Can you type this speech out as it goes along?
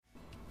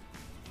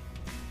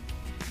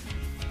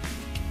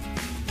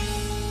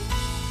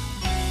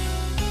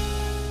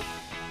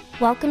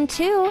Welcome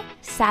to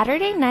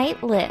Saturday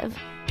Night Live.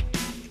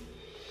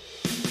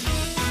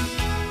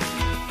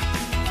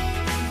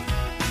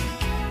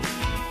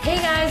 Hey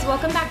guys,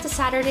 welcome back to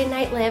Saturday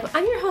Night Live.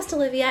 I'm your host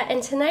Olivia,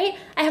 and tonight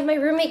I have my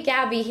roommate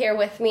Gabby here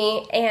with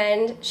me,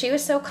 and she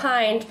was so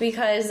kind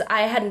because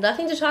I had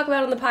nothing to talk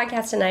about on the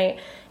podcast tonight,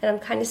 and I'm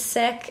kind of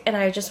sick, and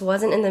I just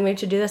wasn't in the mood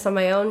to do this on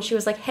my own. She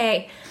was like,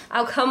 hey,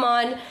 I'll come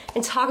on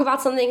and talk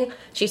about something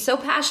she's so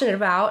passionate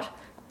about.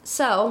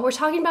 So, we're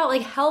talking about,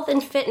 like, health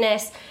and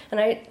fitness,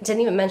 and I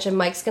didn't even mention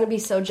Mike's gonna be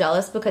so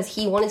jealous because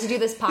he wanted to do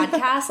this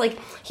podcast. Like,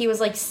 he was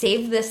like,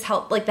 save this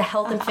health, like, the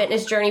health and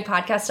fitness journey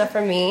podcast stuff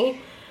for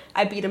me.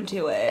 I beat him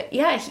to it.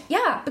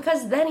 Yeah,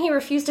 because then he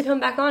refused to come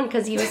back on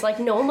because he was like,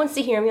 no one wants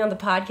to hear me on the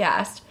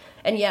podcast,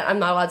 and yet I'm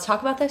not allowed to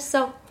talk about this,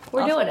 so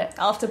we're doing it.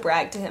 I'll have to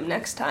brag to him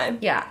next time.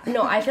 Yeah,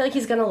 no, I feel like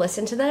he's gonna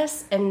listen to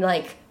this and,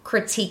 like,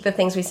 critique the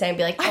things we say and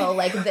be like, oh,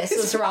 like, this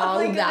was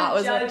wrong, that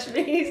was judge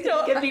me. He's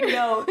gonna give me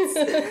notes.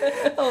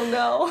 Oh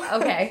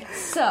no. Okay,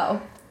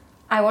 so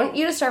I want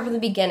you to start from the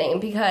beginning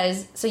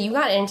because so you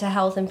got into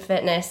health and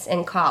fitness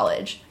in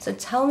college. So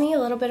tell me a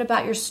little bit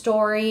about your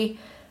story.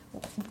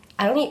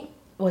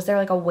 Was there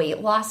like a weight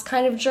loss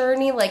kind of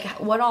journey? Like,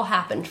 what all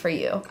happened for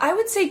you? I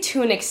would say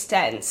to an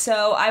extent.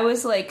 So I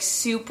was like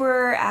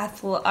super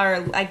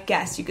I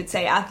guess you could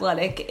say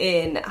athletic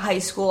in high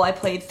school. I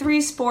played 3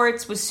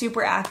 sports, was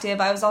super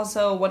active. I was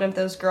also one of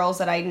those girls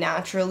that I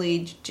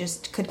naturally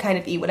just could kind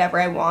of eat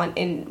whatever I want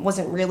and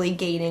wasn't really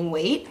gaining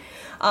weight.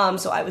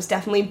 So I was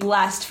definitely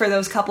blessed for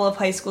those couple of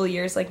high school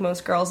years like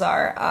most girls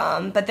are.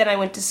 But then I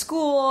went to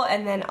school,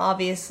 and then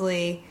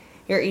obviously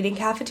you're eating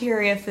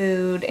cafeteria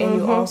food, and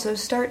you also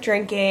start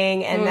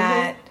drinking, and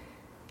that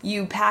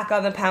you pack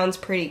on the pounds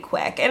pretty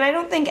quick. And I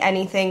don't think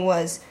anything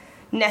was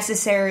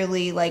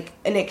necessarily like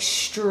an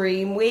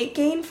extreme weight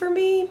gain for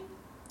me,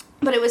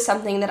 but it was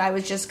something that I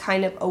was just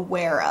kind of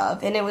aware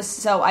of. And I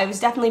was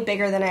definitely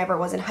bigger than I ever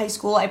was in high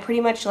school. I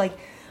pretty much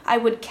I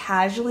would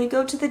casually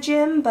go to the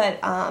gym, but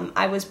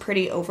I was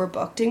pretty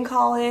overbooked in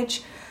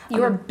college. You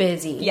were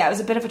busy. Yeah, it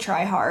was a bit of a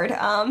try-hard.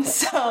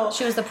 So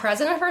she was the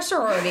president of her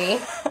sorority.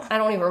 I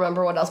don't even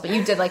remember what else, but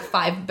you did like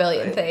 5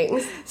 billion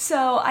things.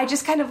 So I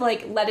just kind of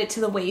like let it to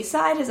the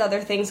wayside as other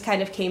things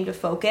kind of came to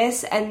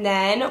focus. And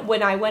then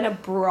when I went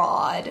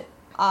abroad,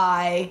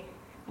 I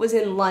was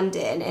in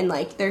London, and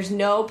like there's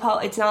no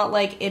it's not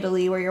like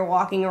Italy where you're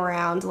walking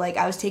around. Like,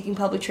 I was taking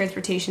public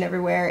transportation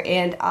everywhere,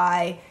 and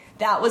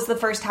that was the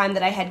first time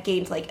that I had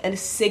gained like a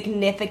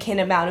significant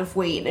amount of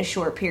weight in a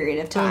short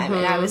period of time.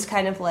 And I was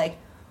kind of like,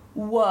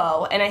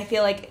 whoa. And I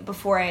feel like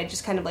before I had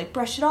just kind of like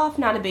brushed it off,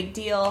 not a big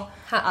deal.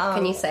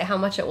 Can you say how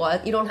much it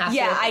was? You don't have to.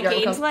 Yeah, I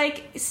gained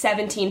like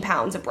 17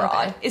 pounds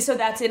abroad. Okay. So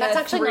that's in that's a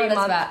actually 3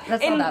 not month.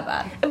 That's not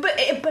that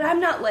bad. But I'm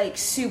not like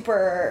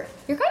super.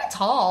 You're kind of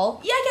tall.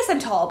 Yeah, I guess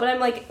I'm tall, but I'm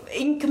like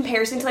in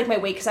comparison to like my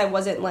weight, because I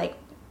wasn't like,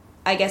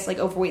 I guess, like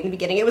overweight in the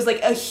beginning. It was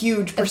like a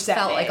huge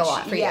percentage. It felt like a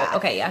lot for you.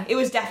 Okay, yeah. It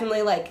was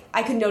definitely like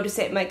I could notice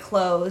it in my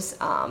clothes.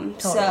 Totally.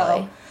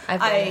 So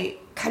I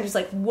kind of was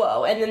like,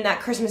 whoa. And then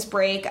that Christmas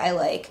break, I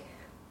like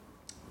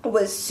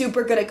was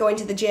super good at going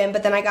to the gym,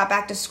 but then I got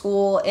back to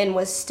school and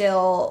was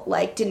still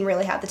like didn't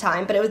really have the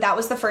time. But that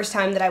was the first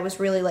time that I was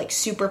really like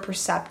super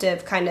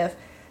perceptive kind of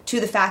to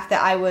the fact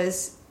that I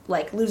was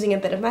like losing a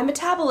bit of my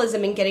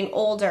metabolism and getting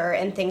older,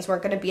 and things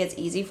weren't going to be as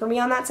easy for me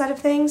on that side of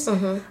things.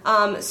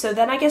 So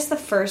then I guess the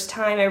first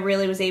time I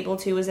really was able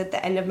to was at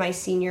the end of my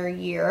senior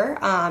year,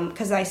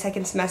 because my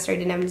second semester I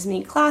didn't have as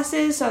many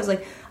classes, so I was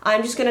like,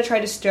 I'm just going to try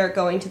to start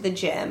going to the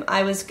gym.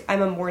 I'm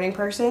a morning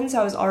person,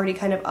 so I was already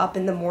kind of up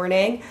in the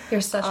morning.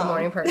 You're such a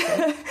morning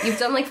person. You've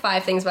done like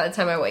 5 things by the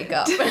time I wake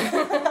up.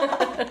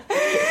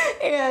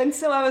 And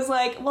so I was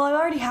like, well, I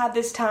already had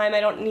this time. I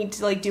don't need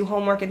to like do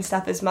homework and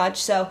stuff as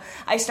much. So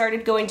I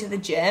started going to the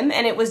gym,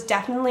 and it was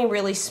definitely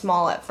really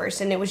small at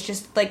first, and it was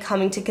just like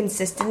coming to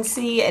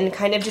consistency and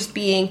kind of just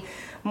being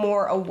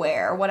more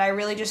aware. What I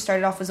really just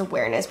started off was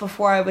awareness.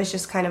 Before, I was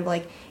just kind of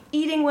like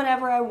eating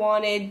whatever I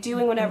wanted,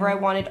 doing whatever I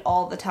wanted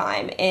all the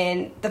time.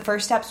 And the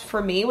first steps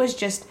for me was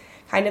just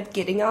kind of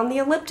getting on the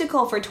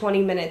elliptical for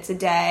 20 minutes a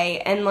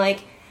day, and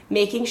like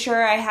making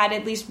sure I had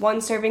at least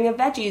 1 serving of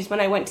veggies when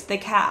I went to the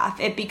calf.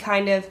 It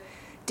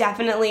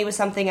definitely was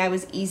something I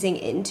was easing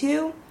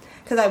into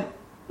because I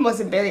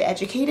wasn't very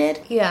educated.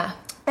 Yeah.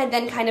 And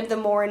then kind of the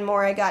more and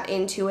more I got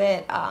into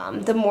it,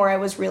 the more I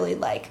was really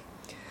like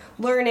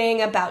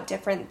learning about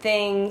different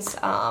things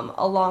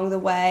along the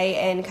way,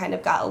 and kind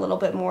of got a little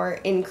bit more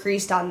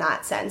increased on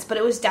that sense. But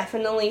it was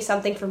definitely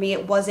something for me.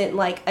 It wasn't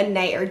like a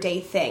night or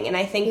day thing, and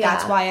I think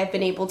that's why I've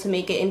been able to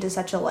make it into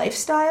such a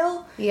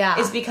lifestyle. Yeah,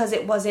 is because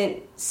it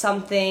wasn't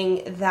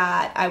something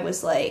that I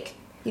was like,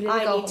 you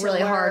didn't go really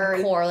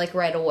hardcore like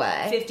right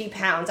away. 50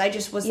 pounds. I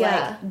just was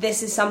like,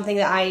 this is something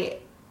that I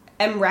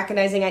am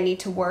recognizing I need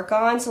to work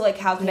on. So like,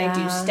 how can I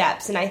do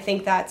steps? And I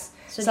think that's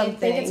So do you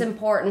think it's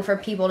important for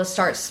people to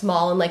start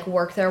small and, like,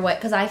 work their way?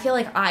 Because I feel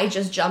like I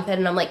just jump in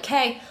and I'm like,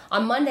 okay,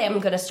 on Monday I'm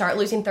going to start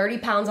losing 30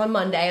 pounds on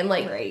Monday. And,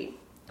 like,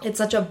 it's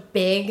such a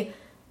big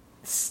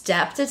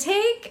step to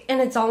take,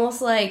 and it's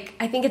almost like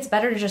I think it's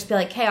better to just be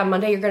like, hey, on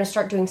Monday you're going to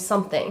start doing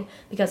something,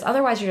 because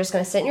otherwise you're just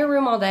going to sit in your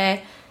room all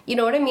day. You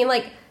know what I mean?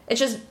 Like, it's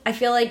just, I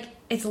feel like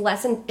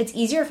it's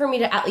easier for me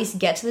to at least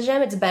get to the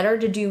gym. It's better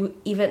to do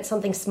even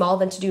something small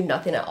than to do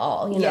nothing at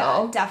all, you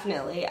know? Yeah,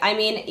 definitely. I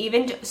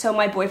mean, so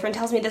my boyfriend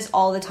tells me this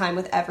all the time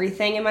with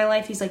everything in my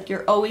life. He's like,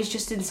 you're always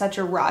just in such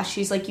a rush.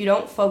 He's like, you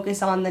don't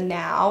focus on the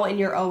now, and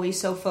you're always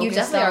so focused on... You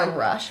definitely are in a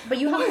rush, but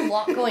you have a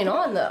lot going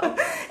on, though.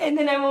 And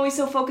then I'm always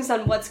so focused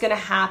on what's going to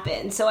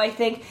happen. So I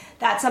think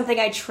that's something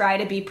I try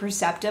to be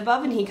perceptive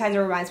of, and he kind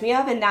of reminds me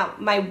of, and that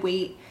my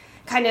weight...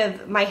 kind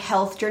of my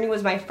health journey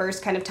was my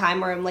first kind of time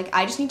where I'm like,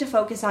 I just need to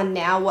focus on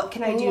now. What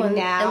can I do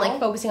now? And like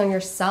focusing on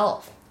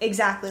yourself.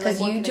 Exactly.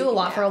 Because you do a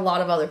lot for a lot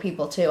of other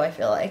people too, I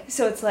feel like.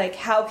 So it's like,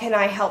 how can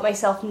I help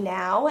myself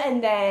now?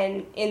 And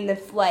then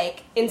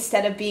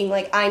instead of being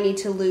like, I need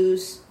to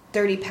lose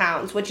 30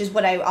 pounds, which is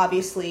what I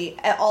obviously,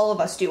 all of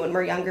us do when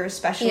we're younger,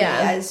 especially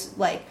as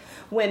like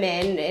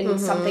women, and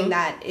something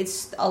that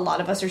a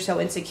lot of us are so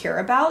insecure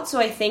about. So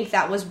I think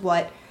that was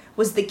what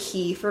was the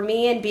key for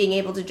me, and being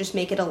able to just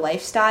make it a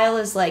lifestyle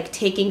is like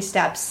taking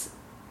steps,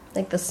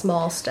 like the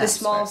small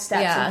steps,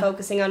 and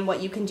focusing on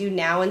what you can do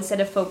now instead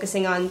of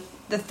focusing on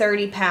the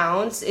 30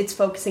 pounds. It's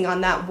focusing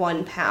on that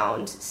 1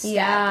 pound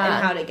step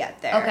and how to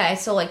get there. Okay,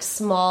 so like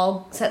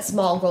set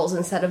small goals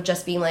instead of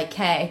just being like,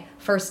 hey,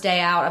 first day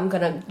out I'm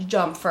gonna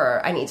jump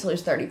for I need to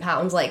lose 30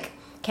 pounds. Like,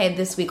 okay,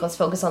 this week let's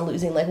focus on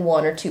losing like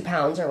 1 or 2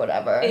 pounds or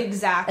whatever.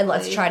 Exactly. And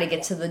let's try to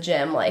get to the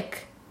gym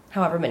like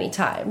however many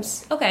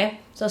times. Okay,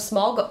 so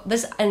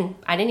and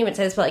I didn't even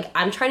say this, but like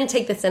I'm trying to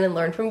take this in and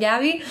learn from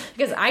Gabby,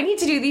 because I need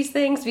to do these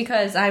things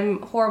because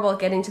I'm horrible at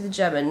getting to the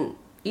gym and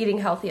eating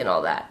healthy and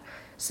all that.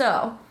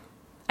 So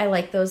I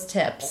like those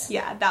tips.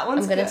 Yeah, that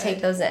one's I'm going to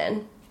take those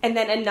in. And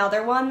then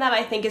another one that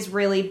I think is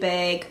really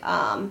big,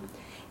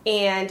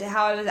 and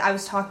how I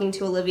was talking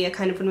to Olivia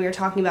kind of when we were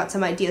talking about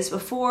some ideas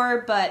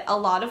before, but a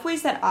lot of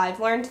ways that I've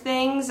learned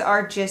things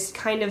are just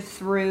kind of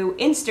through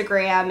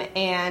Instagram,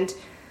 and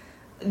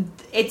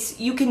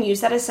you can use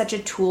that as such a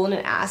tool and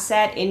an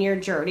asset in your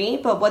journey.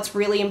 But what's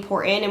really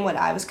important, and what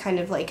I was kind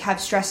of like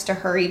have stressed to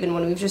her even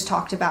when we've just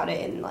talked about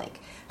it in like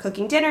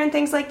cooking dinner and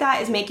things like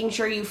that, is making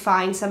sure you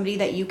find somebody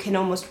that you can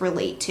almost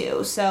relate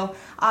to. So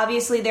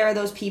obviously there are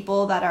those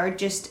people that are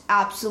just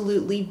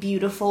absolutely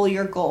beautiful,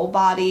 your goal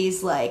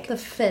bodies, like the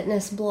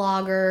fitness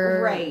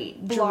blogger,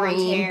 right,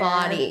 dream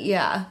body,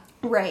 yeah.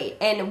 Right,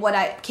 and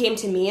what came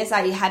to me is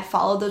I had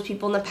followed those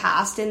people in the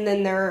past, and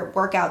then their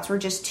workouts were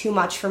just too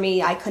much for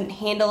me. I couldn't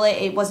handle it.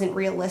 It wasn't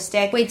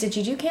realistic. Wait, did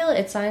you do Kayla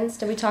Itzines?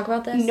 Did we talk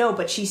about this? No,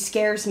 but she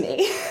scares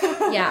me.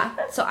 Yeah,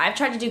 so I've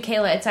tried to do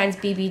Kayla Itzines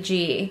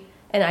BBG,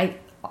 and I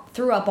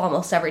threw up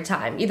almost every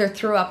time. Either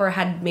threw up or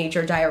had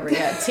major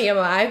diarrhea,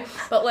 TMI,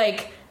 but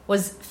like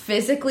was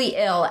physically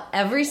ill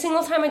every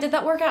single time I did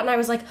that workout, and I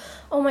was like,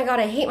 oh my god,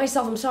 I hate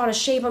myself, I'm so out of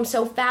shape, I'm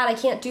so fat, I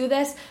can't do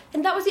this.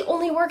 And that was the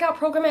only workout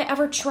program I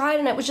ever tried,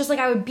 and it was just like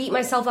I would beat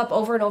myself up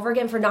over and over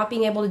again for not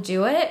being able to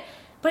do it.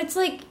 But it's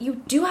like,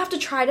 you do have to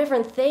try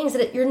different things,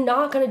 that you're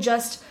not going to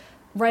just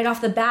right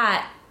off the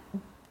bat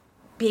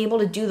be able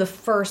to do the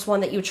first one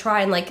that you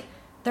try. And like,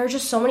 there are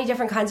just so many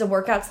different kinds of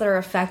workouts that are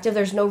effective.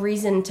 There's no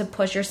reason to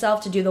push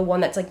yourself to do the one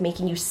that's like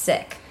making you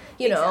sick.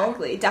 You know?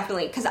 Exactly,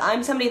 definitely. Because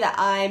I'm somebody that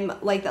I'm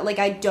like that. Like,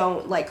 I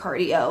don't like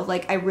cardio.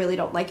 Like, I really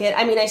don't like it.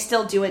 I mean, I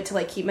still do it to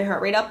like keep my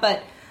heart rate up,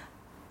 but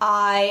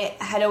I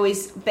had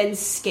always been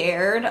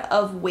scared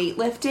of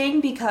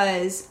weightlifting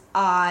because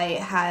I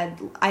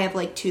have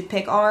like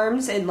toothpick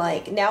arms, and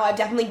like now I've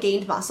definitely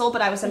gained muscle.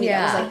 But I was somebody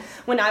that was like,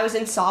 when I was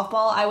in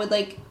softball, I would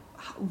like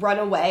run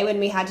away when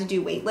we had to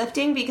do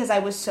weightlifting because I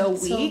was so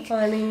weak. So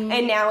funny.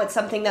 And now it's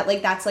something that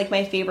like that's like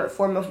my favorite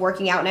form of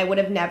working out, and I would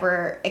have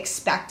never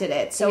expected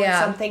it. So it's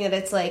something that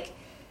it's like,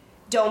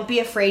 don't be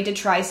afraid to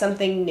try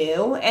something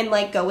new, and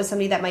like go with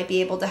somebody that might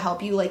be able to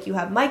help you. Like, you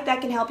have Mike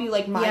that can help you.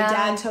 Like, my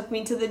dad took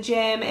me to the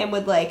gym and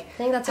would like I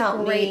think that's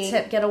a great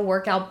tip. Get a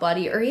workout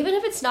buddy, or even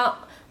if it's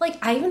not like,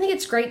 I even think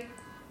it's great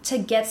to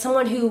get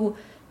someone who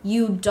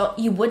you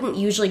wouldn't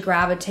usually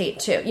gravitate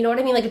to. You know what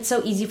I mean? Like, it's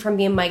so easy for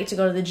me and Mike to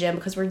go to the gym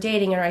because we're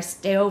dating, and I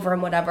stay over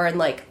and whatever, and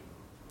like,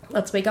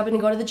 let's wake up and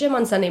go to the gym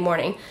on Sunday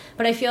morning.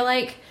 But I feel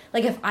like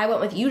if I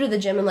went with you to the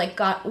gym and like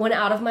went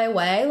out of my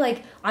way,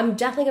 like, I'm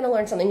definitely going to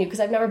learn something new because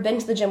I've never been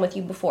to the gym with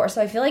you before.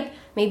 So I feel like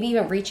maybe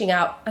even reaching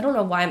out, I don't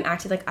know why I'm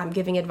acting like I'm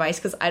giving advice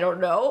because I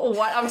don't know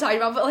what I'm talking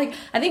about, but like,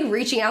 I think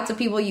reaching out to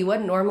people you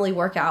wouldn't normally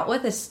work out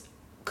with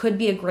could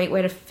be a great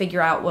way to figure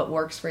out what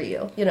works for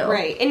you, you know?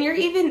 Right. And you're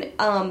even,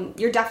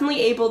 you're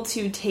definitely able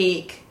to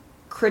take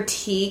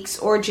critiques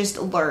or just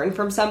learn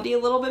from somebody a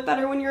little bit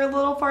better when you're a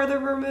little farther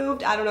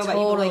removed. I don't know about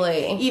you, but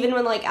like, even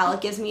when like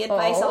Alec gives me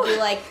advice, I'll be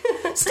like,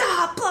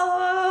 stop, blah, blah,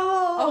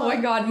 blah, blah. Oh my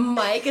god,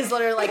 Mike is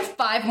literally like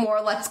 5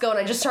 more, let's go, and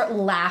I just start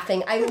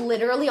laughing. I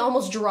literally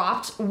almost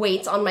dropped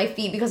weights on my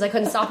feet because I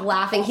couldn't stop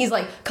laughing. He's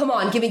like, come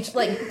on, give me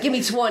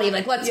 20,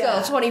 like, let's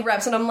go, 20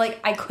 reps, and I'm like,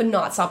 I could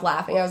not stop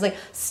laughing. I was like,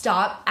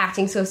 stop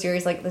acting so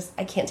serious, like, this,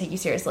 I can't take you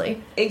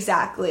seriously.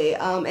 Exactly.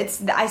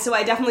 So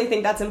I definitely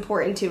think that's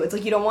important too. It's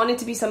like, you don't want it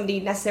to be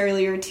somebody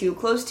necessarily you're too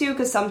close to,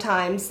 because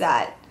sometimes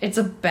that... It's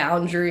a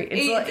boundary.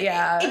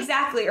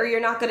 Exactly. Or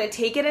you're not going to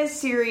take it as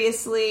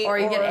seriously. Or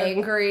you get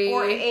angry.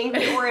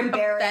 Or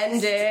embarrassed.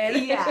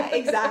 Offended. Yeah,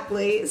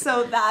 exactly.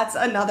 So that's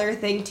another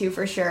thing too,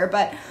 for sure.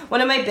 But one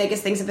of my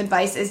biggest things of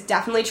advice is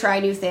definitely try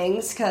new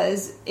things,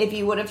 because if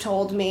you would have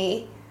told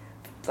me,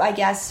 I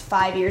guess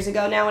 5 years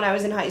ago now when I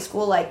was in high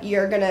school, like,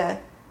 you're going to,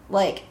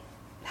 like,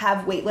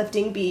 have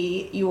weightlifting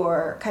be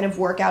your kind of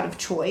workout of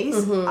choice,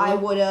 I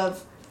would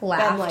have been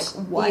like,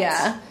 what?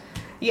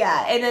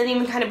 Yeah, and then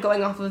even kind of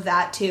going off of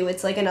that, too,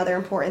 it's, like, another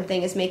important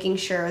thing is making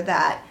sure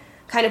that,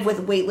 kind of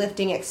with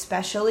weightlifting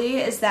especially,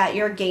 is that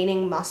you're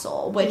gaining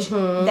muscle, which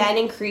then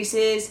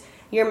increases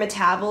your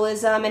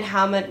metabolism and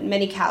how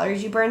many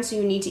calories you burn, so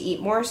you need to eat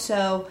more,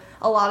 so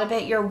a lot of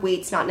it, your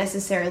weight's not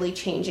necessarily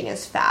changing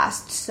as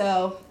fast,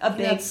 so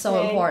That's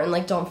so important,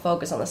 like, don't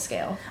focus on the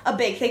scale. A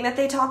big thing that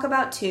they talk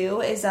about,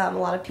 too, is a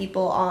lot of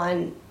people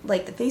on,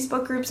 like, the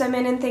Facebook groups I'm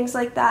in and things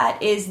like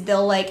that, is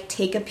they'll, like,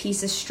 take a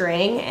piece of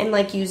string and,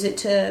 like, use it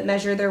to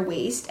measure their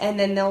waist, and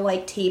then they'll,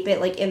 like, tape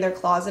it, like, in their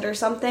closet or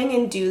something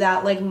and do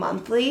that, like,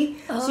 monthly,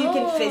 so you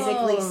can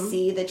physically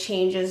see the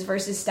changes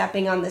versus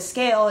stepping on the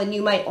scale, and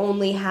you might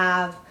only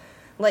have,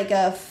 like,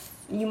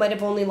 you might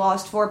have only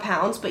lost 4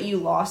 pounds, but you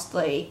lost,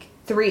 like,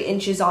 3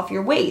 inches off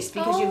your waist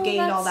because you've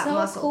gained all that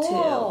muscle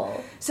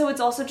too. So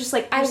it's also just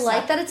like, I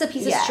like that it's a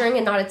piece of string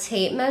and not a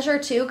tape measure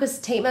too, because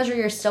tape measure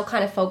you're still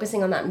kind of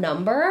focusing on that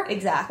number.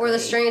 Exactly. Where the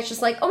string it's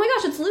just like, oh my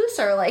gosh, it's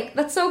looser. Like,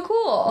 that's so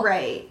cool.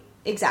 Right.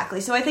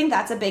 Exactly. So I think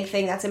that's a big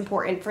thing that's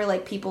important for,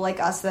 like, people like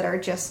us that are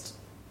just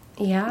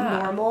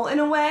normal in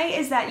a way,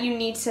 is that you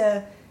need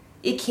to,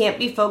 it can't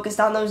be focused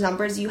on those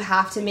numbers. You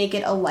have to make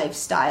it a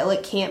lifestyle.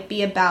 It can't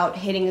be about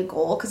hitting a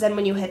goal, because then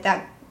when you hit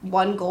that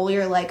one goal,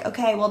 you're like,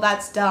 okay, well,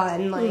 that's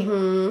done. Like,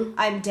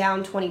 I'm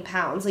down 20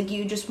 pounds. Like,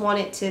 you just want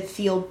it to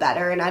feel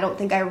better, and I don't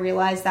think I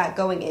realized that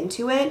going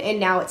into it, and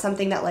now it's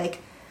something that, like,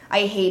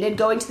 I hated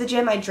going to the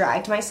gym. I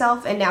dragged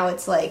myself, and now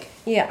it's like,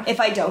 if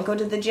I don't go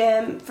to the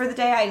gym for the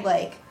day, I,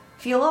 like,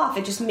 feel off.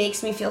 It just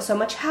makes me feel so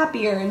much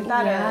happier and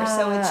better.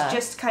 So it's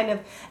just kind of,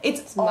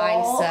 it's all,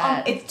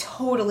 mindset. It's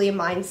totally a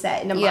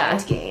mindset and a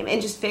mind game,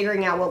 and just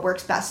figuring out what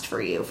works best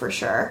for you, for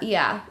sure.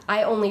 Yeah,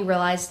 I only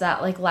realized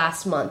that, like,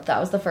 last month. That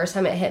was the first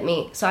time it hit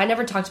me. So I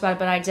never talked about it,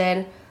 but I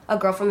did. A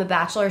girl from The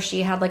Bachelor,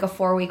 she had, like, a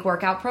 4-week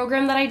workout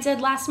program that I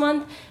did last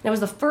month, and it was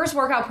the first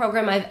workout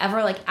program I've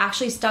ever, like,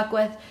 actually stuck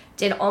with.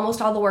 Did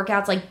almost all the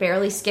workouts, like,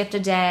 barely skipped a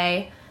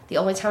day. The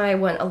only time I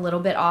went a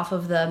little bit off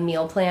of the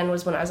meal plan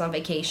was when I was on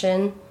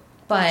vacation.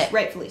 But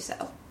rightfully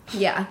so.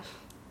 Yeah.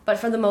 But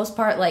for the most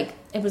part, like,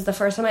 it was the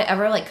first time I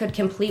ever, like, could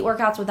complete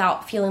workouts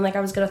without feeling like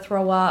I was going to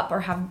throw up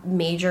or have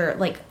major,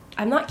 like,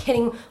 I'm not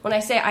kidding when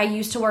I say I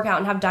used to work out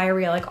and have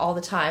diarrhea, like, all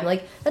the time.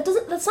 Like,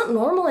 that's not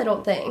normal, I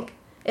don't think.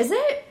 Is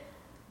it?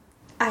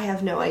 I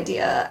have no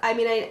idea. I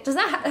mean, has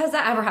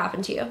that ever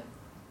happened to you?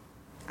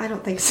 I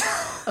don't think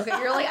so. Okay,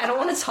 you're like, I don't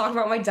want to talk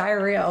about my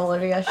diarrhea,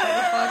 Olivia. Shut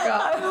the fuck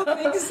up. I don't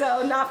think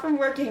so. Not from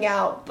working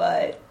out,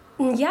 but...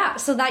 Yeah,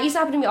 so that used to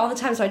happen to me all the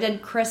time. So I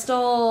did Coach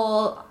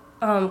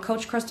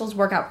Crystal's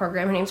workout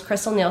program. Her name's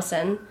Crystal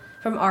Nielsen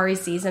from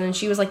Ari's season, and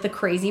she was, like, the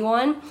crazy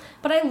one.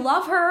 But I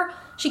love her.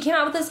 She came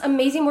out with this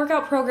amazing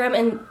workout program,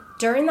 and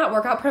during that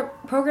workout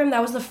program,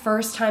 that was the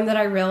first time that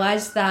I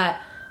realized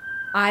that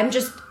I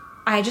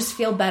just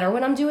feel better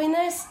when I'm doing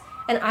this.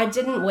 And I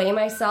didn't weigh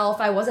myself.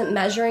 I wasn't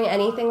measuring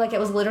anything. Like, it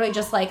was literally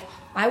just like,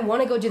 I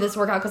want to go do this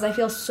workout because I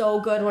feel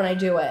so good when I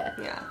do it.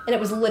 Yeah. And it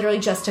was literally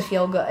just to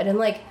feel good. And,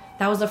 like,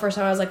 that was the first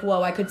time I was like,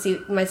 whoa, I could see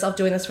myself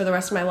doing this for the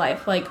rest of my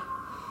life. Like,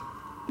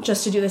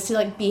 just to do this, to,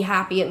 like, be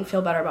happy and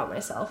feel better about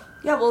myself.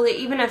 Yeah, well, it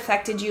even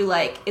affected you,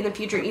 like, in the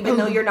future, even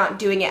though you're not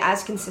doing it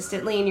as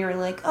consistently, and you're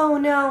like, oh,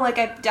 no, like,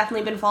 I've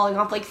definitely been falling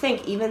off. Like,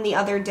 think, even the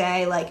other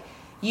day, like,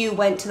 you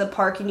went to the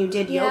park and you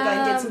did yoga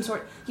and did some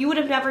sort... You would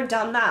have never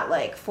done that,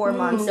 like, 4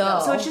 months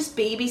ago. So it's just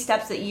baby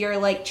steps that you're,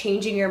 like,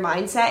 changing your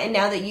mindset, and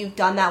now that you've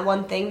done that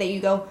one thing that you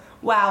go,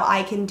 wow,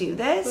 I can do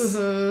this,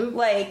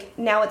 like,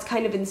 now it's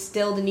kind of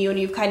instilled in you, and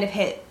you've kind of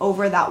hit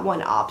over that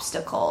one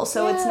obstacle.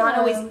 So it's not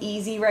always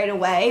easy right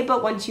away,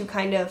 but once you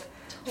kind of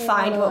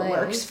find what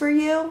works for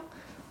you,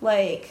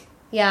 like...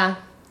 Yeah,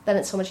 then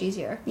it's so much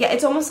easier. Yeah,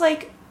 it's almost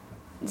like...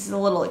 This is a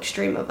little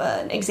extreme of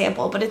an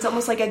example, but it's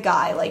almost like a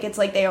guy. Like, it's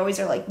like they always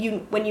are like,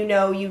 when you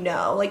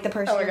know, like the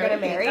person you're going to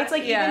marry. It's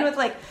like, even with,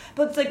 like,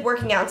 but it's like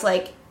working out, it's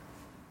like,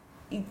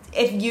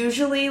 if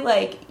usually,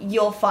 like,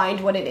 you'll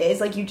find what it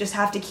is. Like, you just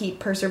have to keep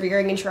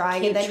persevering and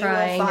trying, and then you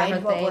will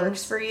find what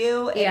works for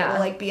you, and it will,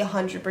 like, be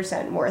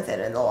 100% worth it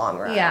in the long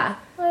run. Yeah.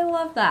 I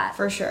love that.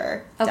 For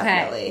sure. Okay.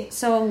 Definitely.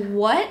 So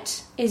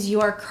what is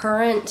your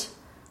current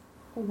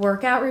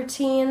workout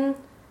routine?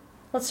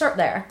 let's start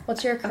there.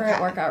 What's your current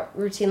Okay. workout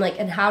routine like,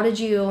 and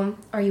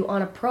are you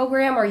on a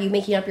program? Are you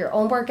making up your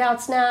own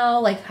workouts now?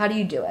 Like, how do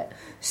you do it?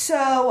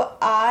 So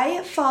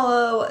I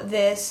follow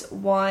this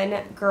one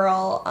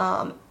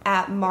girl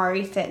at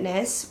Mari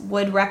Fitness.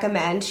 Would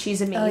recommend.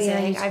 She's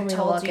amazing. you told I've me to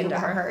told look you into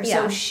about her. her. Yeah.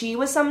 So she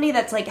was somebody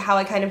that's like how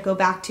I kind of go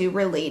back to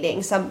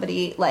relating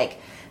somebody, like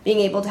being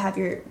able to have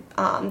your the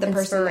person that you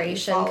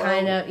Inspiration, follow.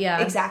 kind of, yeah.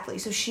 Exactly.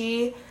 So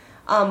she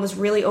was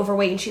really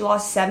overweight and she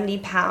lost 70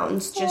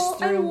 pounds just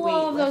through weightlifting.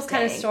 I love those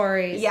kind of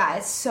stories. Yeah,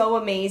 it's so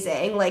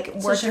amazing. Like, So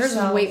work hers is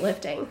yourself.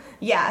 weightlifting.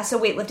 Yeah, so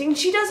weightlifting.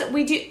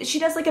 She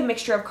does like a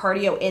mixture of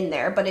cardio in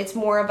there, but it's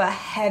more of a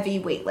heavy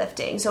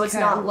weightlifting. So it's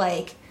Okay. not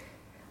like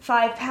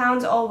 5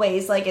 pounds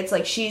always. Like, it's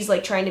like she's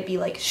like trying to be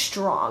like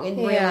strong and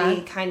Yeah.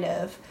 really kind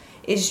of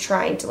is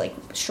trying to like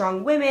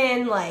strong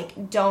women, like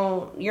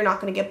you're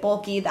not going to get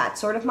bulky, that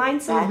sort of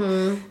mindset.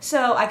 Mm-hmm.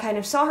 So I kind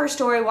of saw her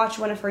story, watched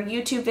one of her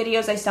YouTube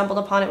videos. I stumbled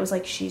upon it, was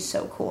like, she's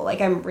so cool. Like,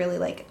 I'm really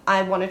like,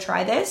 I want to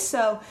try this.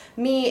 So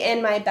me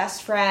and my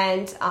best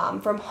friend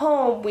from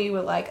home, we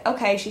were like,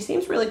 okay, she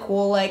seems really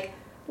cool. Like,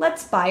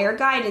 let's buy her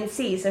guide and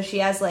see. So she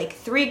has like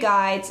 3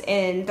 guides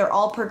and they're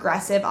all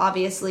progressive,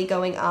 obviously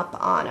going up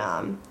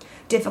on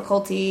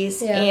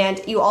difficulties. Yeah. And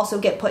you also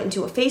get put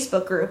into a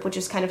Facebook group, which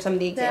is kind of some of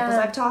the examples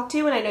Yeah. I've talked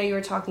to. And I know you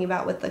were talking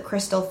about with the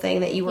crystal thing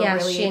that you were Yeah,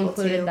 really she able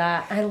included to.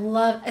 that.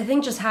 I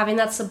think just having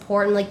that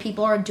support and like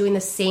people are doing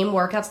the same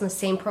workouts in the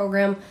same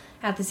program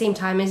at the same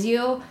time as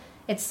you,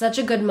 it's such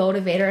a good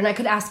motivator. And I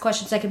could ask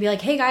questions. I could be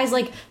like, hey guys,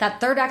 like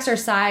that third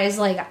exercise,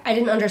 like I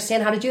didn't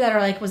understand how to do that, or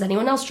like was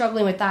anyone else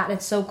struggling with that? And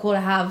it's so cool to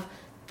have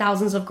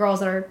thousands of girls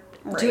that are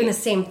doing the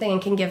same thing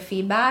and can give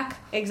feedback.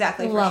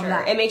 Exactly, for Love sure.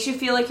 that. It makes you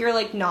feel like you're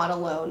like not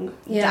alone.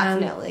 Yeah.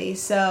 Definitely.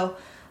 So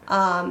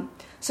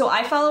so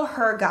I follow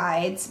her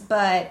guides,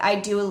 but I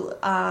do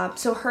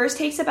so hers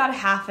takes about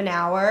half an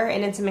hour,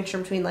 and it's a mixture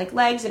between like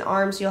legs and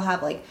arms. You'll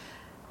have like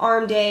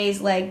arm days,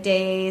 leg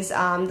days.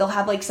 They'll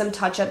have like some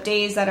touch-up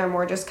days that are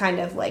more just kind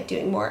of like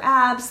doing more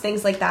abs,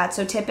 things like that.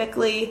 So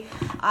typically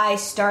I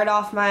start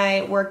off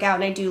my workout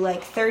and I do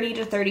like 30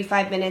 to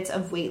 35 minutes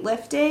of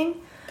weightlifting.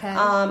 Okay.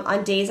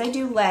 On days I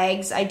do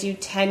legs, I do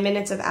 10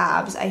 minutes of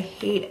abs. I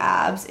hate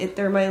abs.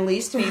 They're my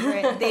least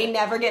favorite. They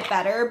never get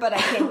better, but I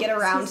can't get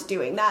around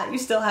doing that. You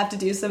still have to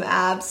do some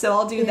abs. So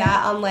I'll do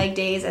that on leg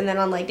days. And then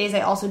on leg days,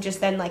 I also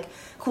just then like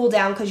cool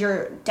down because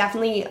your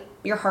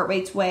heart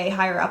rate's way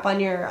higher up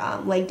on your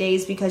leg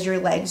days because your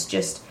legs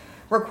just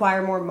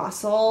require more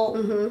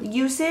muscle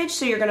usage,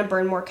 so you're going to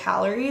burn more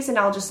calories. And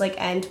I'll just like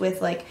end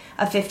with like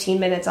a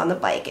 15 minutes on the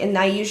bike, and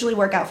I usually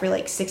work out for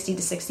like 60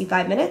 to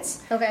 65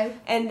 minutes. Okay.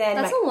 And then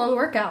That's a long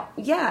workout.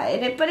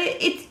 yeah, but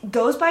it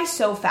goes by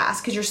so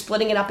fast because you're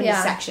splitting it up into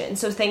Yeah. sections.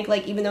 So think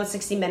like even though it's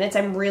 60 minutes,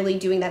 I'm really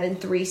doing that in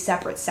 3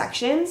 separate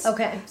sections.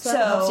 Okay. So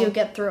that helps you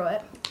get through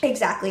it.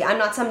 Exactly. I'm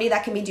not somebody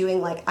that can be doing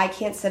like, I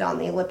can't sit on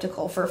the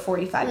elliptical for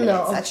 45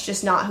 minutes. No. That's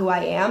just not who I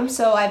am.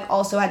 So I've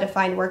also had to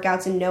find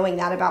workouts, and knowing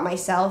that about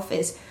myself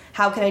is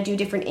how can I do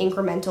different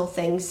incremental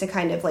things to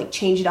kind of like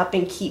change it up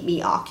and keep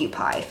me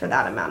occupied for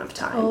that amount of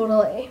time.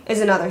 Totally.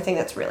 Is another thing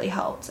that's really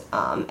helped.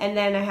 And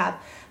then I have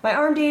my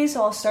arm days,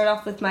 so I'll start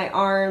off with my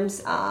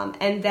arms.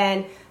 And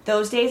then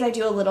those days I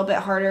do a little bit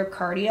harder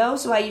cardio.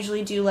 So I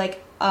usually do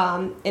like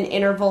an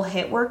interval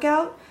HIIT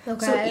workout.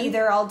 Okay. So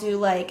either I'll do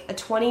like a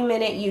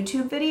 20-minute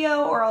YouTube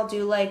video, or I'll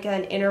do like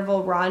an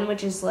interval run,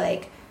 which is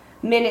like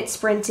minute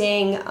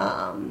sprinting,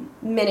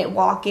 minute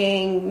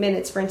walking,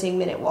 minute sprinting,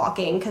 minute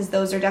walking, because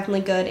those are definitely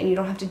good, and you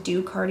don't have to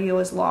do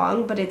cardio as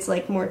long, but it's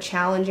like more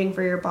challenging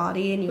for your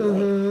body, and you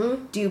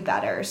like do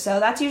better. So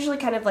that's usually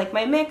kind of like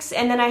my mix.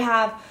 And then I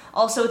have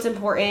also, it's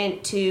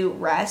important to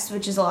rest,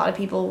 which is a lot of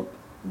people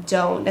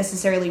don't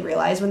necessarily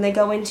realize when they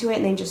go into it,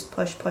 and they just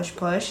push.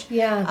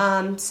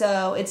 Yeah.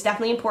 So it's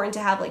definitely important to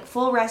have like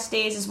full rest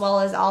days, as well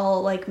as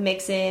I'll like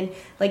mix in,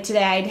 like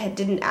today I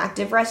did an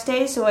active rest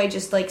day, so I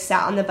just like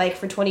sat on the bike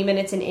for 20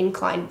 minutes and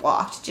incline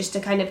walked just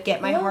to kind of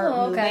get my heart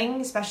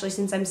moving, especially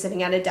since I'm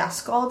sitting at a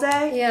desk all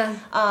day. Yeah.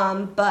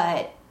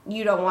 But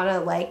you don't want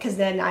to like, because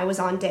then I was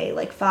on day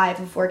like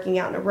 5 of working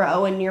out in a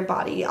row, and your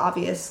body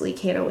obviously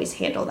can't always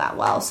handle that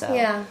well. So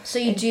Yeah. So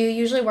you do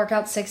usually work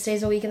out 6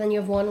 days a week and then you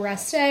have 1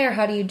 rest day, or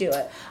how do you do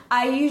it?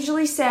 I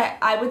usually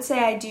I would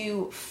say I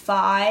do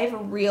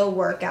 5 real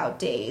workout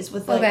days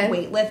with like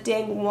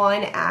weightlifting,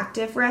 1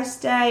 active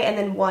rest day, and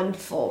then 1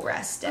 full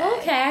rest day.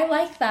 Okay, I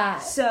like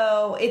that.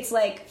 So it's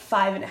like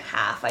 5.5,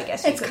 I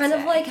guess you It's could kind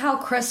of say. like how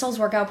Crystal's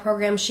workout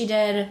program, she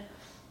did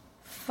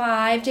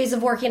 5 days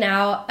of working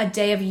out, a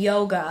day of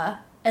yoga,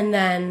 and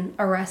then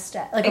a rest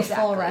day, like a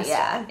full rest day.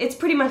 Yeah, it's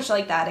pretty much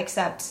like that,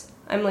 except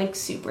I'm like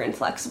super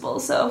inflexible,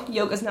 so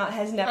yoga's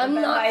has never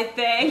been my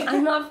thing.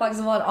 I'm not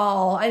flexible at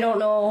all. I don't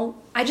know.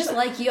 I just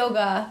like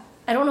yoga.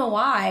 I don't know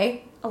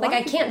why. Like,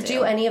 I can't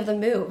do any of the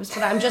moves,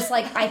 but I'm just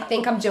like, I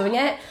think I'm doing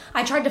it.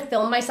 I tried to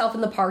film myself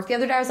in the park the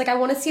other day. I was like, I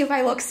want to see if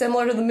I look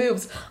similar to the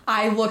moves.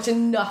 I looked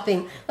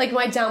nothing. Like,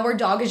 my downward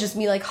dog is just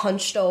me, like,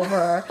 hunched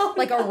over,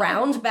 like, a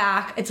round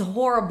back. It's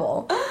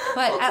horrible.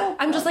 But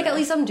I'm just like, at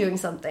least I'm doing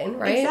something,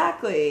 right?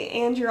 Exactly.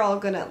 And you're all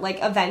gonna, like,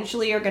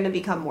 eventually you're gonna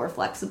become more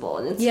flexible,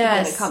 and it's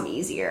gonna come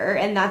easier.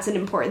 And that's an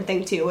important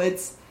thing, too.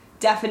 It's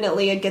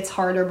definitely, it gets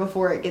harder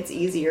before it gets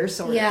easier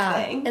sort of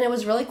thing. And it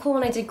was really cool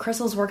when I did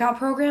Crystal's workout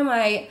program.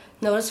 I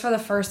noticed for the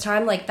first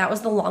time, like, that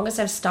was the longest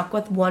I've stuck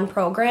with one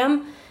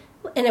program.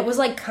 And it was,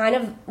 like, kind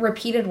of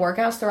repeated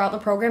workouts throughout the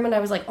program. And I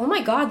was like, oh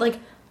my God, like,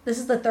 this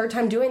is the third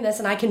time doing this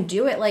and I can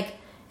do it. Like,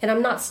 and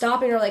I'm not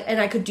stopping, or like,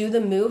 and I could do the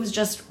moves.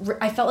 Just,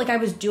 I felt like I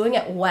was doing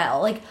it well.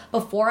 Like,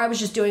 before I was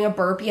just doing a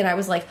burpee and I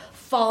was like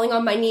falling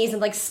on my knees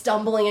and like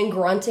stumbling and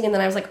grunting, and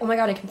then I was like, oh my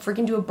God, I can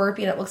freaking do a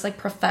burpee and it looks like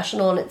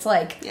professional and it's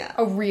like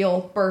a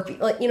real burpee.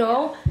 Like, you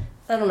know,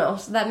 I don't know.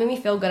 So that made me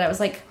feel good. I was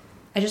like,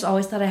 I just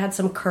always thought I had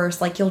some curse,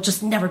 like, you'll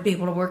just never be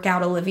able to work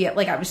out, Olivia.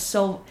 Like, I was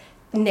so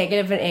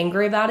negative and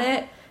angry about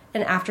it.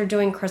 And after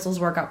doing Crystal's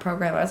workout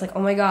program, I was like,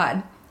 oh my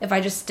God, if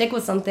I just stick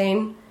with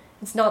something,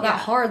 it's not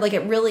that hard. Like,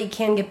 it really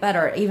can get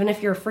better. Even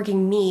if you're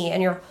freaking me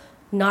and you're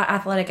not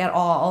athletic at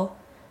all.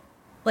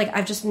 Like,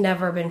 I've just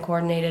never been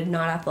coordinated,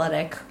 not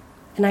athletic.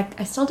 And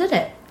I still did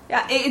it.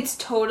 Yeah, it's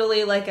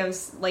totally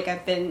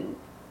I've been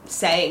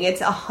saying,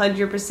 it's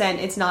 100%.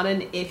 It's not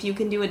an if you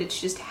can do it, it's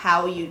just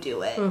how you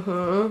do it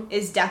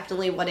is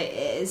definitely what it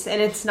is.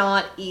 And it's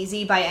not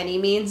easy by any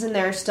means. And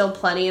there are still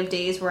plenty of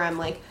days where I'm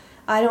like,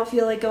 I don't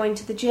feel like going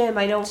to the gym.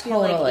 I don't feel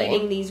like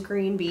eating these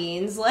green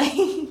beans.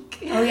 Like,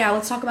 oh yeah,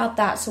 let's talk about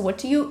that. So what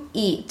do you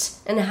eat?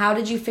 And how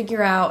did you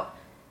figure out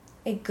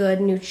a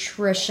good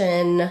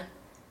nutrition,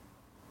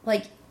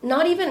 like,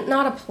 not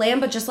a plan,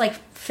 but just like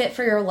fit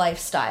for your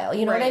lifestyle?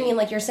 You know what I mean?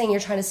 Like, you're saying you're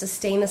trying to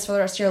sustain this for the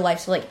rest of your life.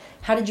 So like,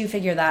 how did you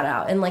figure that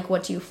out? And like,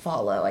 what do you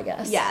follow, I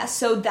guess? Yeah,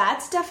 so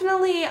that's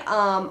definitely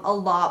a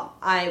lot.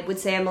 I would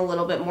say I'm a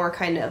little bit more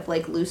kind of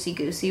like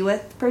loosey-goosey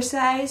with, per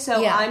se.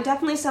 So I'm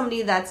definitely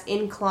somebody that's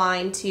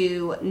inclined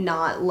to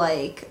not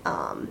like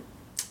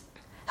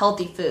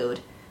healthy food.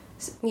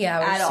 Yeah,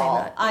 at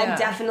all. I'm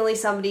definitely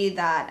somebody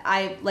that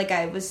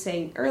I was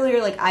saying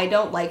earlier, like, I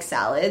don't like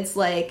salads.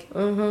 Like,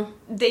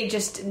 they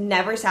just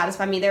never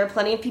satisfy me. There are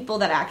plenty of people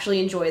that actually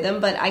enjoy them,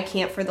 but I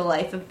can't for the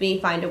life of me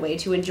find a way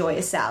to enjoy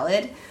a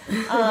salad.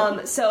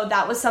 So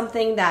that was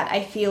something that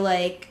I feel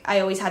like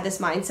I always had this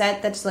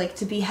mindset that's like,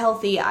 to be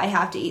healthy, I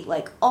have to eat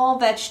like all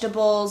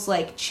vegetables,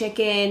 like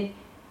chicken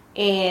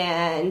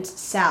and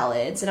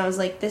salads. And I was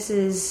like, this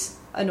is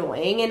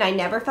annoying, and I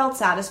never felt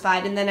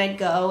satisfied. And then I'd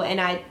go and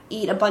I'd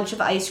eat a bunch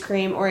of ice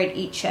cream, or I'd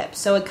eat chips.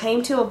 So it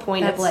came to a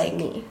point of like,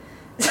 me.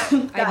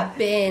 I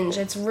binge.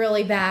 It's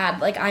really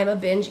bad. Like, I'm a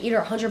binge eater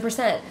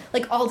 100%.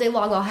 Like, all day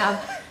long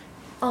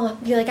I'll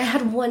be like, I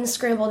had one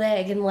scrambled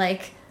egg and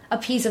like a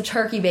piece of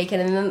turkey bacon,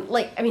 and then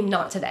like, I mean,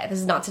 not today, this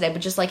is not today,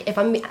 but just like, if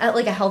I'm at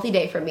like a healthy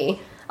day for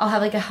me, I'll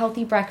have like a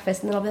healthy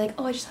breakfast, and then I'll be like,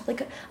 oh, I just had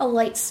like a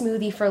light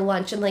smoothie for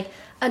lunch and like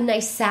a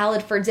nice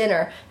salad for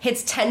dinner.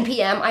 Hits 10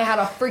 p.m. I had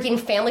a freaking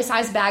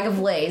family-sized bag of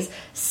Lay's,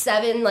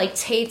 7 like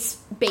Tate's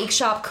Bake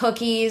Shop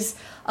cookies,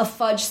 a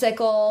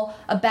fudge-sicle,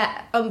 a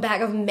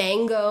bag of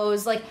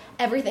mangoes, like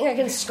everything I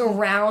can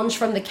scrounge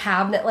from the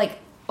cabinet. Like,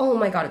 oh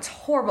my God, it's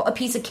horrible. A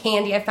piece of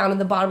candy I found in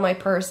the bottom of my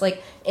purse,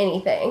 like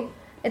anything.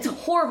 It's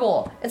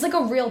horrible. It's like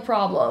a real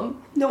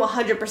problem. No,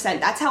 100%.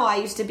 That's how I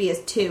used to be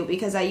as too,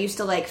 because I used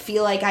to like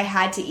feel like I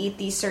had to eat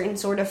these certain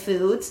sort of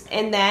foods.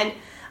 And then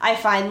I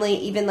finally,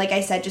 even like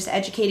I said, just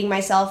educating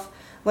myself,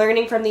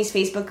 learning from these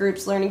Facebook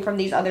groups, learning from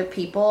these other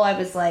people, I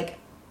was like,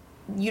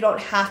 you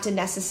don't have to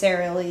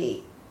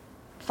necessarily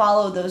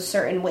follow those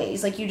certain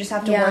ways. Like, you just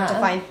have to work to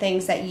find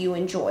things that you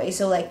enjoy.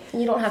 So like,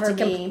 you don't have to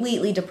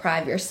completely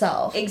deprive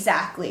yourself.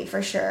 Exactly,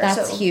 for sure.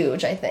 That's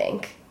huge, I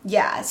think.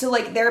 Yeah, so,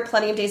 like, there are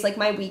plenty of days, like,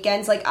 my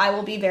weekends, like, I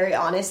will be very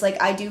honest,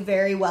 like, I do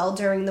very well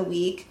during the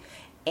week,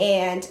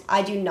 and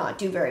I do not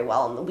do very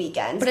well on the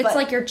weekends. But it's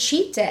like your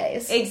cheat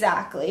days.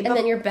 Exactly. And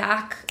then you're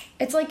back.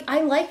 It's like,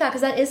 I like that,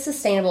 because that is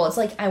sustainable. It's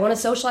like, I want to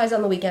socialize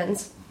on the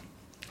weekends.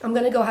 I'm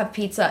going to go have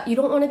pizza. You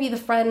don't want to be the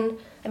friend,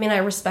 I mean, I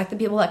respect the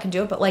people that can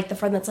do it, but, like, the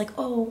friend that's like,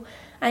 oh,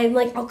 I'm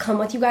like, I'll come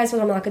with you guys,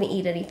 but I'm not going to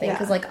eat anything,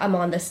 because, like, I'm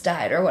on this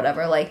diet or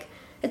whatever, like,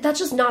 that's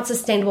just not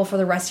sustainable for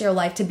the rest of your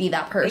life to be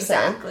that person.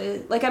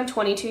 Exactly. Like, I'm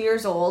 22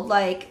 years old.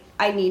 Like,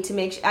 I need to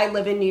make I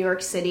live in New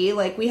York City.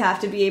 Like, we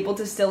have to be able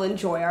to still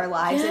enjoy our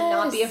lives and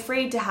not be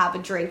afraid to have a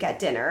drink at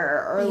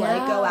dinner or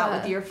like, go out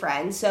with your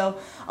friends. So,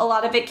 a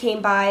lot of it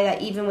came by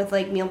that even with,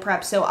 like, meal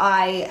prep. So,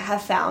 I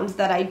have found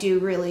that I do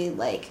really,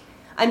 like,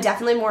 I'm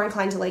definitely more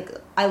inclined to, like,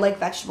 I like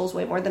vegetables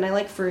way more than I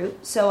like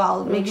fruit, so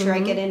I'll make sure I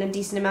get in a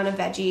decent amount of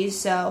veggies.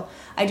 So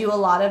I do a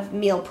lot of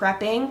meal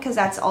prepping, because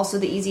that's also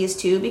the easiest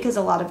too, because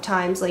a lot of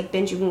times, like,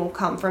 binging will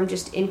come from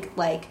just,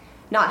 like,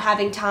 not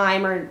having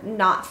time or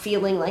not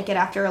feeling like it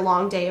after a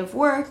long day of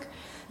work.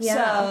 Yeah.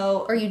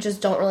 So, or you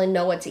just don't really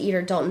know what to eat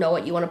or don't know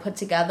what you want to put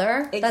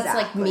together. Exactly. That's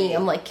like me.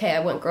 I'm like, okay, I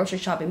went grocery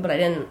shopping, but I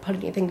didn't put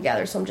anything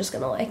together, so I'm just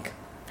going to, like,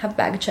 have a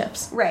bag of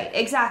chips. Right,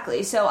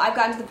 exactly. So I've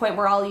gotten to the point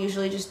where I'll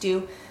usually just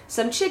do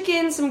some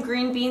chicken, some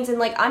green beans, and,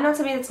 like, I'm not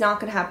somebody that's not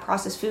going to have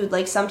processed food.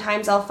 Like,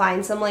 sometimes I'll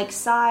find some, like,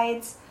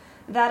 sides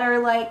that are,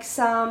 like,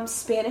 some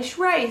Spanish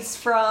rice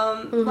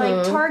from,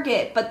 like,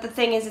 Target. But the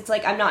thing is, it's,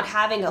 like, I'm not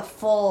having a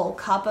full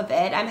cup of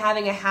it. I'm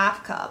having a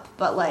half cup.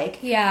 But, like,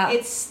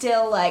 it's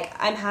still, like,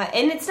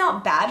 and it's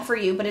not bad for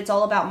you, but it's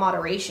all about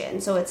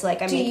moderation. So it's,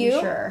 like, I'm making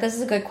sure. This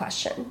is a good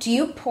question. Do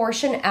you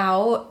portion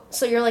out,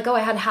 so you're like, oh,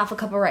 I had half a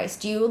cup of rice.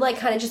 Do you, like,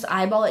 kind of just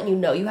eyeball it and you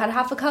know you had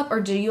half a cup?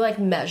 Or do you, like,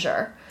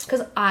 measure?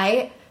 Because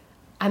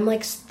I'm,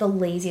 like, the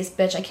laziest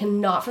bitch. I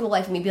cannot for the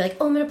life of me be like,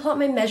 oh, I'm going to pull out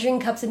my measuring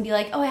cups and be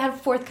like, oh, I had a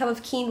 4th cup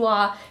of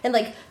quinoa, and,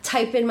 like,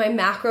 type in my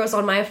macros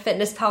on my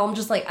MyFitnessPal. I'm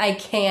just like, I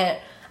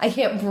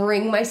can't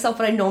bring myself,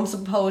 but I know I'm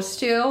supposed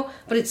to,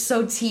 but it's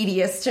so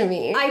tedious to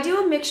me. I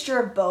do a mixture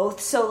of both.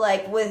 So,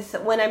 like,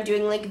 when I'm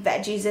doing, like,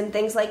 veggies and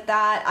things like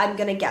that, I'm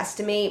going to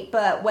guesstimate.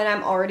 But when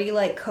I'm already,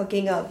 like,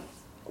 cooking a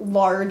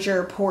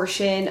larger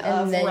portion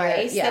of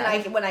rice,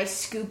 then when I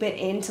scoop it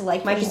into,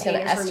 like, my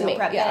containers for meal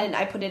prep, and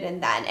I put it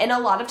in then. And a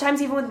lot of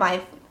times, even with my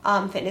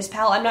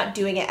MyFitnessPal, I'm not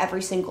doing it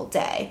every single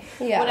day.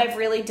 What I've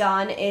really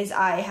done is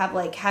I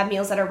have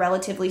meals that are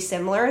relatively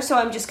similar, so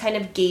I'm just kind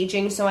of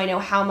gauging so I know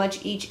how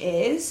much each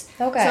is.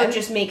 Okay. So it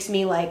just makes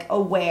me, like,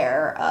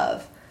 aware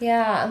of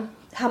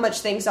how much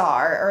things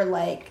are, or,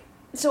 like,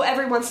 so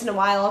every once in a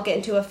while I'll get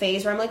into a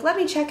phase where I'm like, let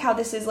me check how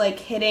this is, like,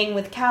 hitting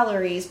with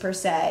calories, per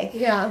se.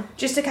 Yeah.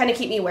 Just to kind of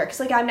keep me aware. Because,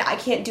 like, I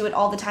can't do it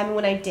all the time. And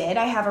when I did,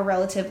 I have a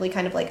relatively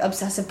kind of, like,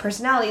 obsessive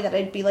personality that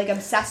I'd be, like,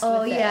 obsessed with it.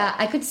 Oh, yeah.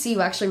 I could see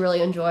you actually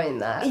really enjoying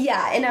that.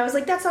 Yeah. And I was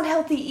like, that's not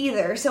healthy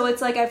either. So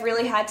it's, like, I've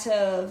really had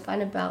to...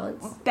 find a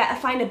balance.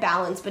 Find a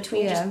balance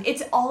between just...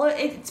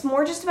 It's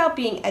more just about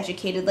being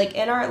educated. Like,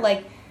 in our,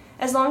 like...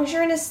 As long as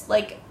you're in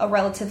a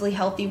relatively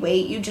healthy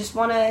weight, you just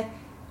want to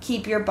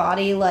keep your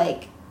body,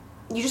 like...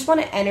 You just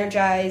want to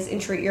energize and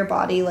treat your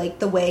body, like,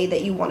 the way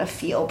that you want to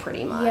feel,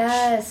 pretty much.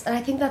 Yes, and I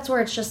think that's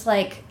where it's just,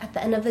 like, at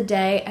the end of the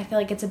day, I feel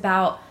like it's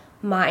about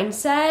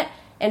mindset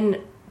and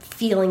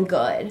feeling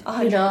good.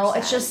 100%. You know?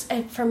 It's just,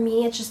 for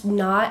me, it's just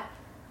not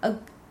a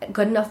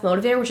good enough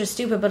motivator, which is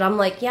stupid, but I'm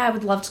like, yeah, I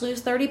would love to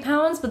lose 30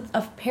 pounds, but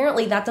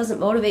apparently that doesn't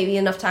motivate me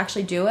enough to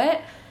actually do it.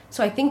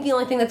 So I think the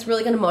only thing that's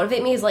really going to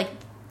motivate me is, like,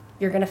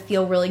 you're going to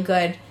feel really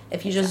good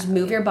if you just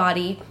move your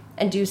body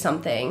and do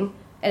something.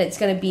 And it's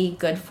going to be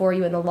good for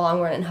you in the long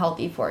run and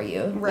healthy for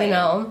you, you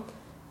know?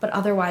 But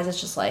otherwise,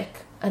 it's just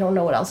like, I don't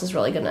know what else is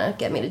really going to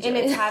get me to do it. And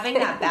it's having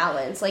that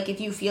balance. Like,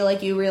 if you feel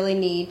like you really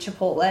need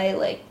Chipotle,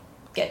 like,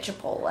 get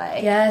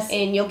Chipotle. Yes.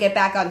 And you'll get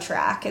back on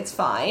track. It's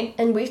fine.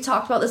 And we've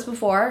talked about this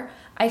before.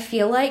 I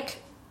feel like,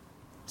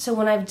 so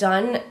when I've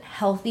done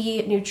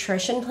healthy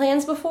nutrition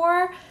plans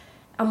before,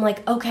 I'm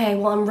like, okay,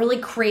 well, I'm really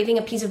craving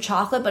a piece of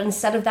chocolate, but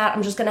instead of that,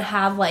 I'm just going to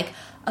have, like,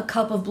 a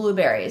cup of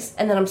blueberries,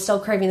 and then I'm still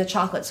craving the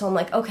chocolate, so I'm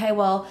like, okay,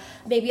 well,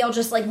 maybe I'll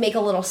just, like, make a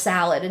little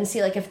salad and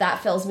see, like, if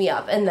that fills me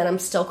up, and then I'm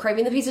still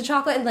craving the piece of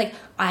chocolate, and, like,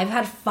 I've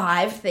had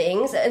 5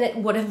 things, and it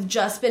would have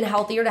just been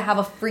healthier to have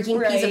a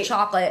freaking piece of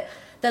chocolate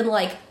than,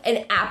 like,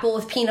 an apple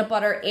with peanut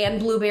butter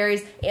and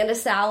blueberries and a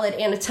salad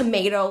and a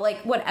tomato, like,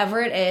 whatever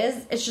it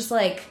is. It's just,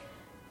 like,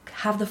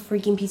 have the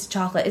freaking piece of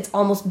chocolate. It's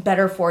almost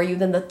better for you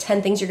than the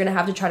 10 things you're going to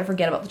have to try to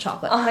forget about the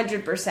chocolate.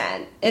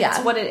 100%. It's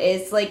what it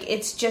is. Like,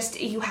 it's just,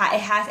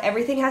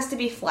 everything has to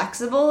be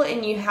flexible,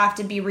 and you have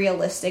to be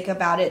realistic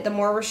about it. The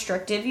more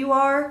restrictive you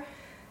are,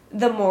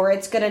 the more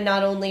it's going to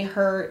not only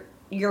hurt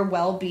your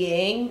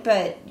well-being,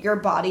 but your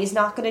body's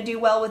not going to do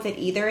well with it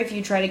either if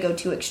you try to go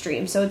too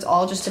extreme. So it's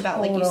all just about,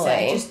 like you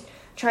said, just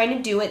trying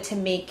to do it to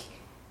make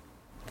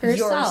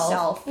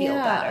yourself feel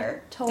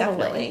better.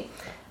 Definitely.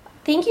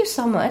 Thank you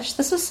so much.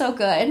 This was so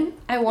good.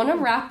 I want to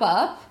wrap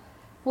up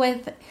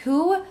with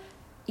who...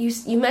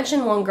 You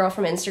mentioned one girl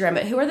from Instagram,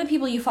 but who are the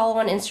people you follow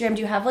on Instagram?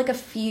 Do you have, like, a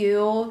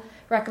few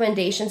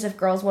recommendations if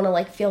girls want to,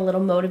 like, feel a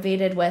little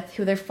motivated with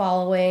who they're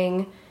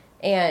following?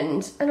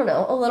 And, I don't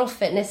know, a little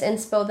fitness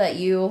inspo that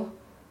you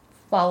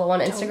follow on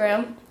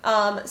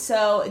Instagram?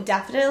 So,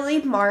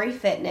 definitely Mari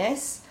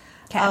Fitness.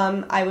 Okay.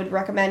 I would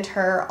recommend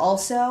her.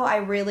 Also, I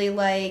really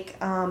like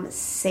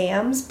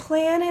Sam's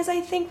Plan is,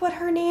 I think, what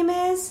her name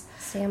is.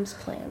 Sam's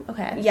Plan.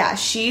 Okay. Yeah,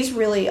 she's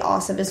really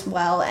awesome as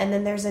well. And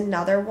then there's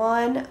another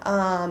one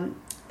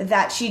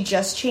that she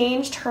just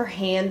changed her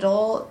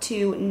handle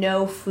to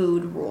No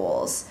Food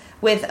Rules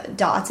with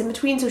dots in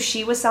between. So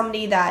she was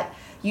somebody that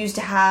used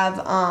to have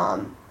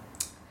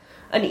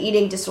an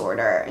eating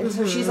disorder. And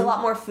so she's a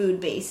lot more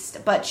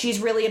food-based. But she's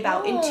really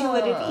about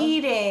intuitive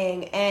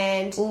eating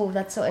and... Ooh,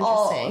 that's so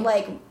interesting.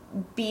 Like,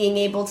 being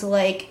able to,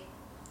 like...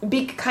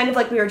 be kind of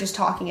like we were just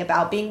talking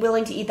about, being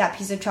willing to eat that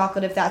piece of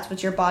chocolate if that's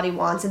what your body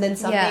wants, and then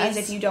some days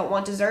if you don't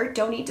want dessert,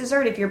 don't eat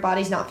dessert if your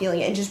body's not feeling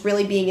it, and just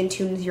really being in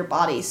tune with your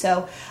body.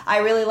 So I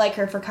really like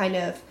her for kind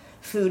of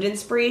food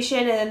inspiration,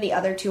 and then the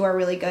other two are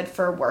really good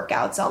for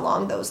workouts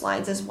along those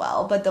lines as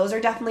well. But those are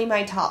definitely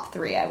my top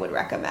 3 I would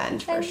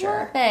recommend for sure.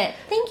 I love it.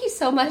 Thank you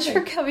so much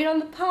for coming on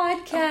the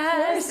podcast.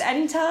 Of course,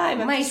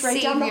 anytime. I'm My just right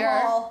savior. down the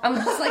hall. I'm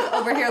just like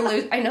over here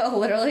I know,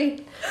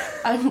 literally.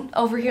 I'm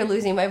over here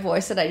losing my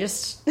voice, and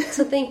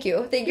so thank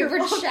you. Thank you for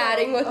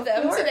chatting with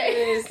them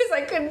today, because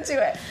I couldn't do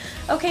it.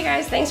 Okay,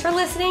 guys, thanks for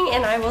listening,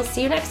 and I will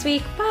see you next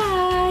week.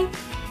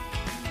 Bye.